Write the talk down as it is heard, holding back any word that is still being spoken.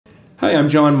Hi, I'm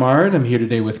John Maher, and I'm here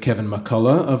today with Kevin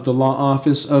McCullough of the Law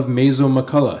Office of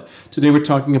McCullough. Today we're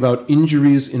talking about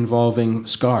injuries involving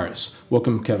scars.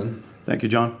 Welcome, Kevin. Thank you,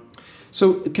 John.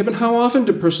 So, Kevin, how often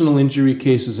do personal injury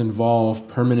cases involve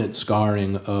permanent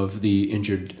scarring of the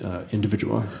injured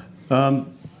individual?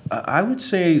 I would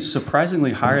say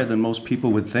surprisingly higher than most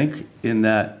people would think, in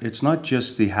that it's not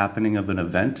just the happening of an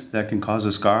event that can cause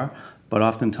a scar, but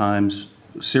oftentimes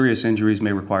serious injuries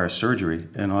may require surgery,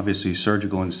 and obviously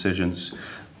surgical incisions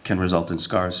can result in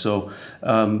scars. So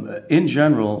in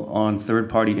general, on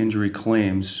third-party injury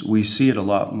claims, we see it a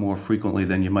lot more frequently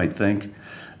than you might think.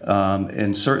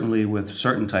 And certainly with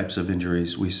certain types of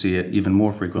injuries, we see it even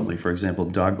more frequently. For example,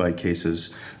 dog bite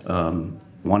cases,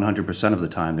 100% of the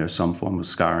time there's some form of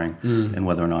scarring, and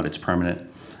whether or not it's permanent.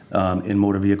 In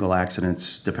motor vehicle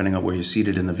accidents, depending on where you're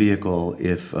seated in the vehicle,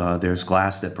 if there's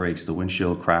glass that breaks, the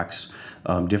windshield cracks,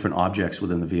 different objects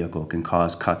within the vehicle can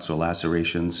cause cuts or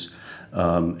lacerations.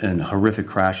 And horrific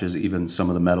crashes, even some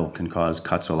of the metal can cause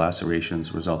cuts or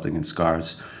lacerations resulting in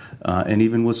scars. And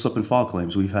even with slip and fall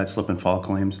claims, we've had slip and fall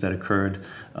claims that occurred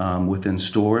within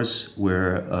stores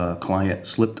where a client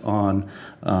slipped on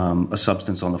a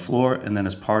substance on the floor, and then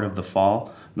as part of the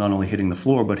fall, not only hitting the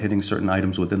floor, but hitting certain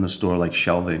items within the store like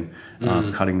shelving,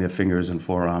 cutting their fingers and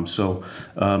forearms. So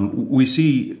we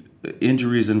see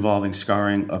injuries involving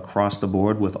scarring across the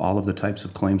board with all of the types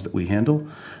of claims that we handle.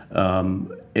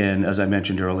 And as I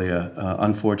mentioned earlier,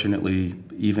 unfortunately,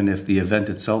 even if the event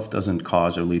itself doesn't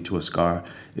cause or lead to a scar,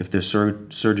 if there's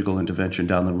surgical intervention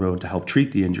down the road to help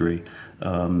treat the injury,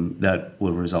 that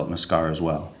will result in a scar as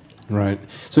well. Right.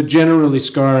 So generally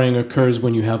scarring occurs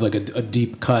when you have like a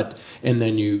deep cut and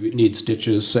then you need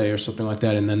stitches, say, or something like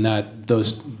that, and then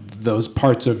those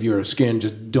parts of your skin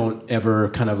just don't ever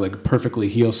kind of like perfectly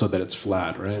heal so that it's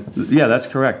flat, right? Yeah, that's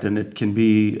correct. And it can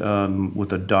be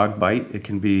with a dog bite, it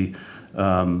can be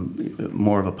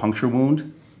more of a puncture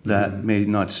wound that may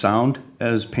not sound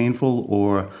as painful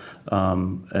or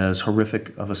as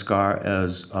horrific of a scar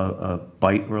as a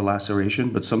bite or a laceration,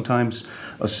 but sometimes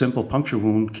a simple puncture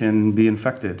wound can be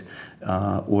infected,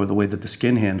 or the way that the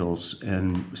skin handles.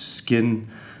 And skin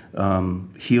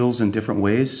heals in different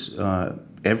ways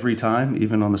every time,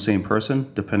 even on the same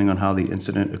person, depending on how the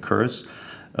incident occurs.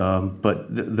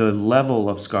 But the level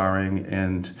of scarring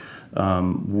and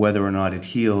whether or not it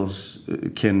heals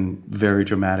can vary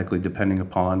dramatically depending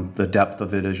upon the depth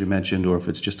of it, as you mentioned, or if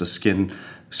it's just a skin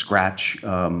scratch.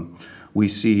 We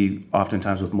see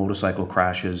oftentimes with motorcycle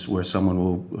crashes where someone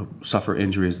will suffer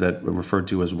injuries that are referred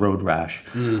to as road rash,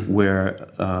 where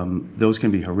those can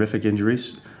be horrific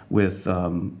injuries with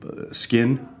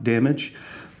skin damage,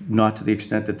 not to the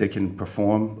extent that they can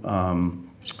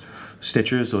perform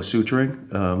stitches or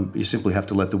suturing. You simply have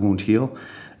to let the wound heal.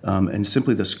 And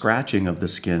simply the scratching of the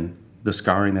skin, the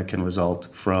scarring that can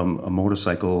result from a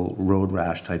motorcycle road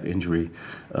rash type injury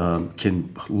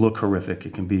can look horrific.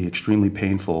 It can be extremely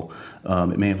painful.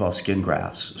 It may involve skin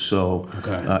grafts. So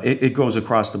it goes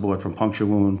across the board from puncture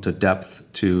wound to depth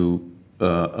to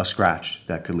a scratch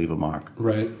that could leave a mark.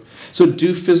 Right. So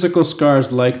do physical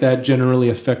scars like that generally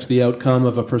affect the outcome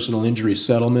of a personal injury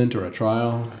settlement or a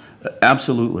trial?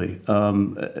 Absolutely.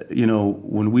 You know,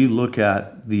 when we look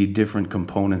at the different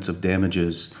components of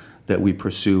damages that we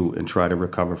pursue and try to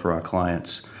recover for our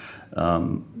clients,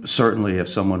 certainly if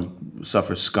someone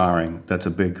suffers scarring, that's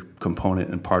a big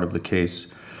component and part of the case.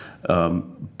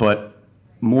 But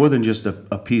more than just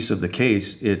a piece of the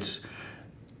case, it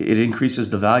increases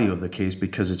the value of the case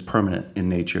because it's permanent in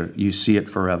nature. You see it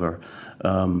forever.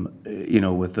 You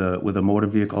know, with a motor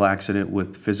vehicle accident,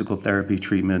 with physical therapy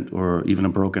treatment, or even a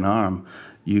broken arm,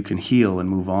 you can heal and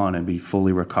move on and be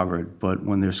fully recovered. But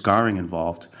when there's scarring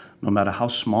involved, no matter how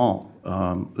small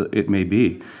it may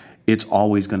be, it's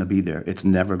always going to be there. It's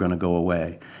never going to go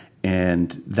away.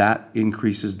 And that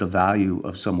increases the value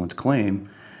of someone's claim.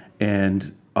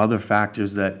 And other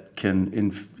factors that can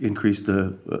increase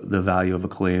the value of a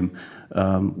claim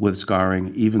with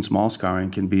scarring, even small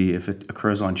scarring, can be if it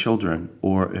occurs on children,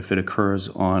 or if it occurs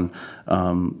on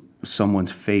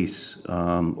someone's face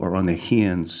or on their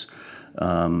hands.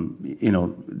 You know,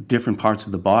 different parts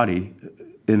of the body.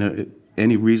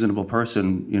 Any reasonable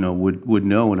person, you know, would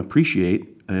know and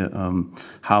appreciate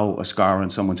how a scar on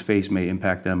someone's face may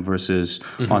impact them versus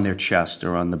on their chest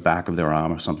or on the back of their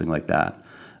arm or something like that.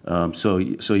 So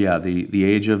yeah, the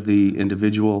age of the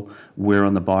individual, where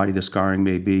on the body the scarring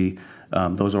may be,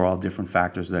 those are all different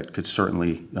factors that could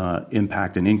certainly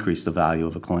impact and increase the value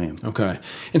of a claim. Okay.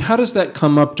 And how does that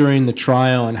come up during the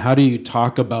trial, and how do you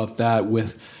talk about that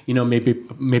with, you know,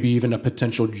 maybe even a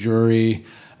potential jury?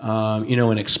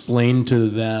 and explain to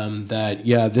them that,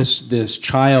 yeah, this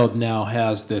child now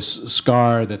has this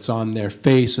scar that's on their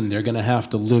face, and they're going to have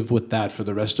to live with that for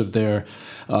the rest of their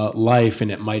life,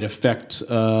 and it might affect,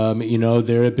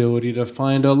 their ability to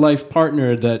find a life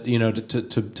partner that,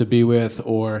 to be with,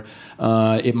 or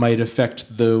it might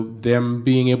affect them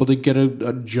being able to get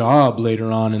a job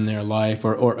later on in their life,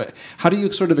 or how do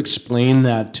you sort of explain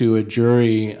that to a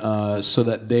jury so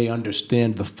that they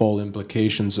understand the full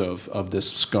implications of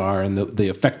this scar and the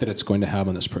effect that it's going to have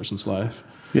on this person's life?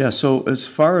 Yeah, so as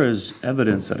far as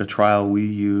evidence at a trial, we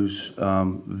use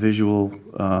visual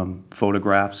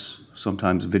photographs,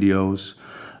 sometimes videos,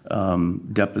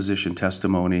 deposition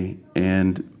testimony,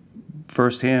 and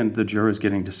firsthand the juror is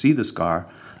getting to see the scar.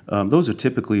 Those are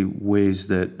typically ways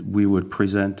that we would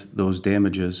present those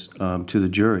damages to the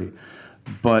jury.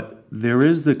 But there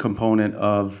is the component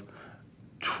of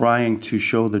trying to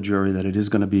show the jury that it is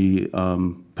going to be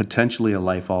potentially a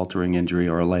life-altering injury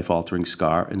or a life-altering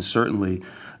scar, and certainly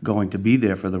going to be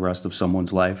there for the rest of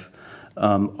someone's life.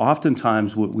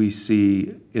 Oftentimes what we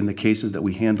see in the cases that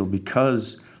we handle,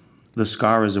 because the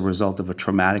scar is a result of a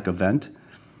traumatic event,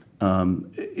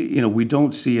 we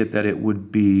don't see it that it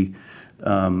would be,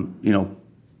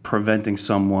 preventing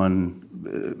someone,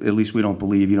 at least we don't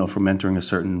believe, from entering a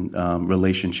certain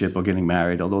relationship or getting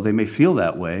married, although they may feel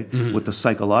that way with the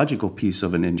psychological piece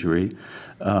of an injury.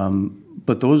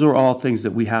 But those are all things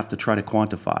that we have to try to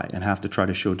quantify and have to try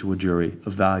to show to a jury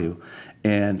of value.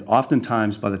 And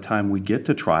oftentimes, by the time we get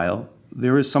to trial,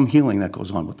 there is some healing that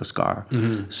goes on with the scar.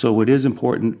 So it is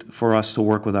important for us to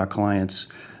work with our clients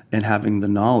and having the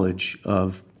knowledge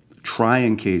of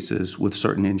trying cases with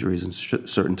certain injuries and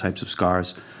certain types of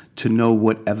scars to know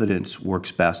what evidence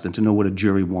works best and to know what a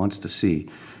jury wants to see.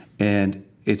 And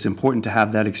it's important to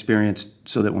have that experience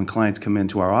so that when clients come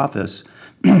into our office,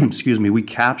 we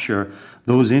capture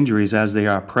those injuries as they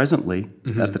are presently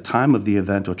at the time of the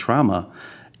event or trauma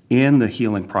in the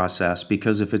healing process.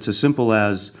 Because if it's as simple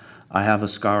as, I have a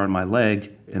scar on my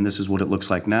leg and this is what it looks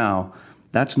like now,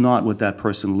 that's not what that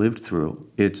person lived through.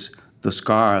 It's the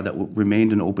scar that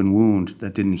remained an open wound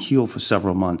that didn't heal for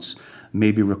several months,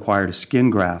 maybe required a skin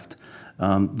graft.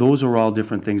 Those are all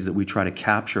different things that we try to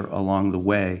capture along the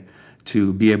way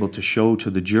to be able to show to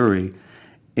the jury.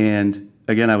 And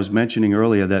again, I was mentioning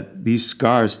earlier that these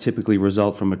scars typically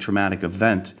result from a traumatic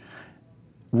event.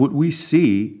 What we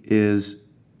see is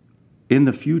in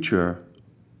the future,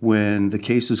 when the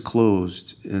case is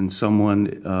closed and someone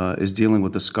is dealing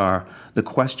with the scar, the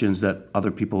questions that other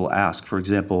people ask. For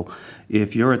example,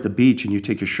 if you're at the beach and you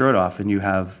take your shirt off and you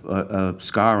have a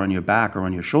scar on your back or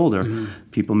on your shoulder,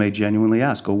 people may genuinely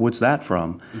ask, oh, what's that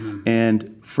from?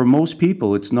 And for most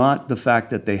people, it's not the fact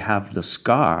that they have the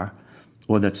scar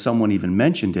or that someone even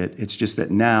mentioned it. It's just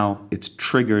that now it's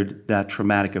triggered that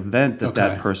traumatic event that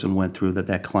that person went through,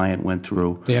 that client went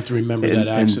through. They have to remember that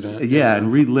accident.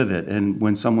 And relive it. And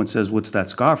when someone says, what's that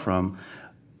scar from?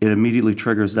 It immediately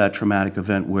triggers that traumatic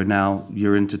event where now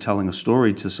you're into telling a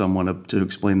story to someone to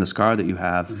explain the scar that you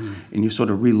have, and you're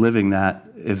sort of reliving that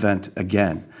event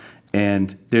again.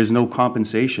 And there's no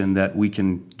compensation that we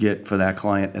can get for that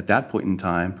client at that point in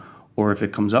time, or if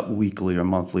it comes up weekly or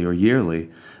monthly or yearly.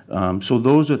 So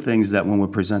those are things that when we're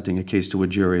presenting a case to a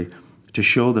jury, to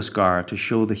show the scar, to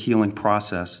show the healing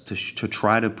process, to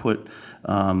try to put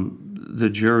the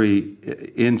jury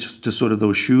into sort of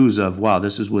those shoes of, wow,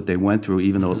 this is what they went through,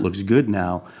 even though it looks good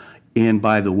now. And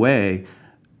by the way,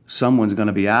 someone's going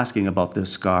to be asking about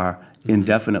this scar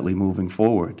indefinitely moving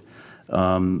forward.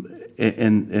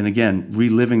 And again,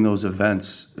 reliving those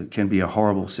events can be a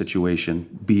horrible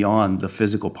situation beyond the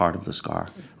physical part of the scar.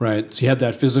 Right. So you have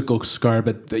that physical scar,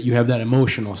 but that you have that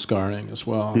emotional scarring as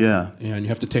well. Yeah. And you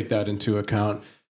have to take that into account.